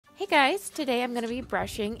guys, today I'm going to be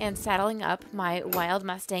brushing and saddling up my wild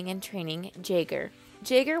Mustang in training, Jaeger.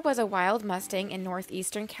 Jaeger was a wild Mustang in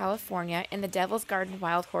northeastern California in the Devil's Garden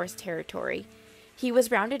Wild Horse Territory. He was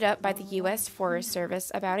rounded up by the U.S. Forest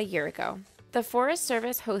Service about a year ago. The Forest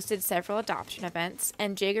Service hosted several adoption events,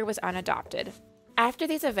 and Jaeger was unadopted. After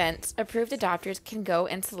these events, approved adopters can go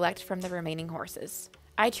and select from the remaining horses.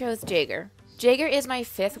 I chose Jaeger. Jaeger is my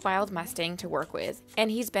 5th wild Mustang to work with, and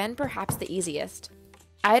he's been perhaps the easiest.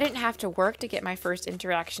 I didn't have to work to get my first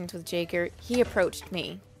interactions with Jaeger, he approached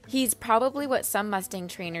me. He's probably what some Mustang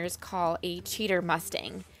trainers call a cheater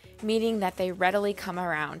Mustang, meaning that they readily come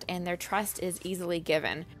around and their trust is easily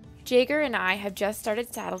given. Jaeger and I have just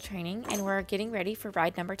started saddle training and we're getting ready for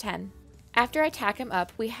ride number 10. After I tack him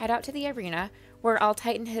up, we head out to the arena where I'll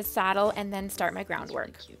tighten his saddle and then start my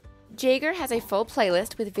groundwork. Jaeger has a full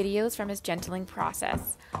playlist with videos from his gentling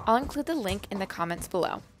process. I'll include the link in the comments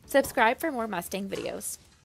below. Subscribe for more Mustang videos.